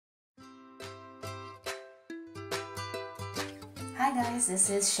Hi guys, this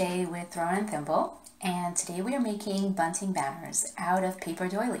is Shay with Throw and Thimble, and today we are making bunting banners out of paper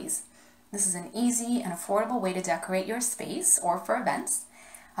doilies. This is an easy and affordable way to decorate your space or for events.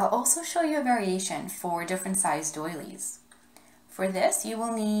 I'll also show you a variation for different size doilies. For this, you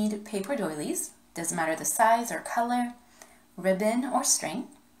will need paper doilies, doesn't matter the size or color, ribbon or string,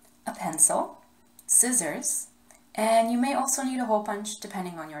 a pencil, scissors, and you may also need a hole punch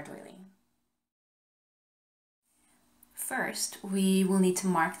depending on your doily. First, we will need to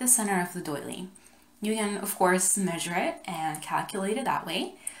mark the center of the doily. You can, of course, measure it and calculate it that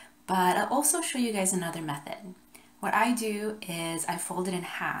way, but I'll also show you guys another method. What I do is I fold it in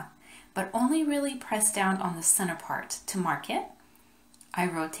half, but only really press down on the center part to mark it. I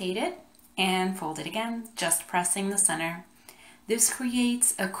rotate it and fold it again, just pressing the center. This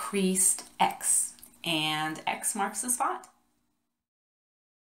creates a creased X, and X marks the spot.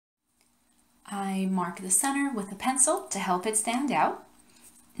 I mark the center with a pencil to help it stand out.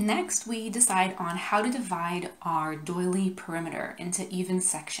 Next, we decide on how to divide our doily perimeter into even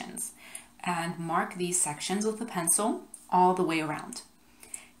sections and mark these sections with a pencil all the way around.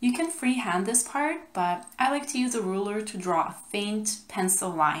 You can freehand this part, but I like to use a ruler to draw a faint pencil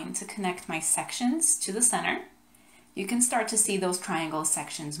line to connect my sections to the center. You can start to see those triangle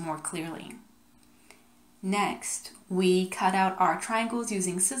sections more clearly. Next, we cut out our triangles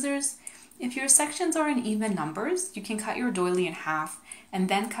using scissors. If your sections are in even numbers, you can cut your doily in half and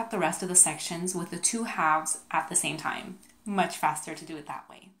then cut the rest of the sections with the two halves at the same time. Much faster to do it that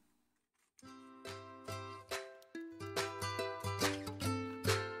way.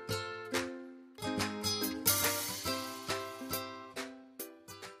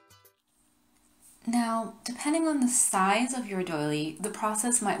 Now, depending on the size of your doily, the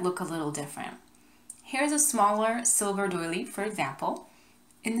process might look a little different. Here's a smaller silver doily, for example.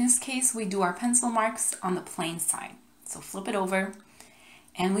 In this case, we do our pencil marks on the plain side. So flip it over,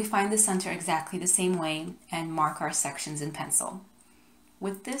 and we find the center exactly the same way and mark our sections in pencil.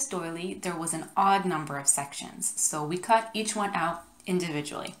 With this doily, there was an odd number of sections, so we cut each one out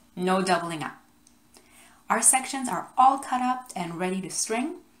individually, no doubling up. Our sections are all cut up and ready to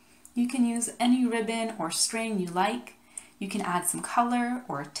string. You can use any ribbon or string you like. You can add some color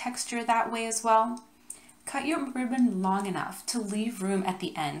or texture that way as well. Cut your ribbon long enough to leave room at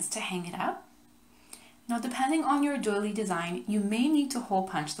the ends to hang it up. Now, depending on your doily design, you may need to hole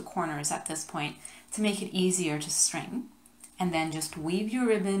punch the corners at this point to make it easier to string, and then just weave your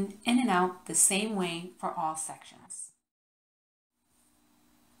ribbon in and out the same way for all sections.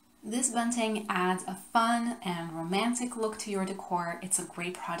 This bunting adds a fun and romantic look to your decor. It's a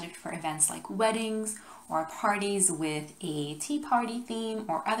great project for events like weddings or parties with a tea party theme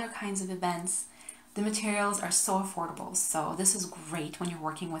or other kinds of events. The materials are so affordable, so this is great when you're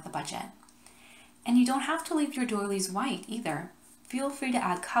working with a budget. And you don't have to leave your doilies white either. Feel free to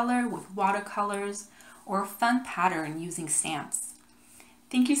add color with watercolors or a fun pattern using stamps.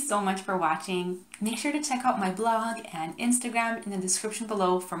 Thank you so much for watching. Make sure to check out my blog and Instagram in the description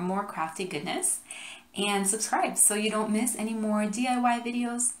below for more crafty goodness. And subscribe so you don't miss any more DIY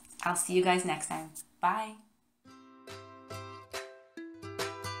videos. I'll see you guys next time. Bye!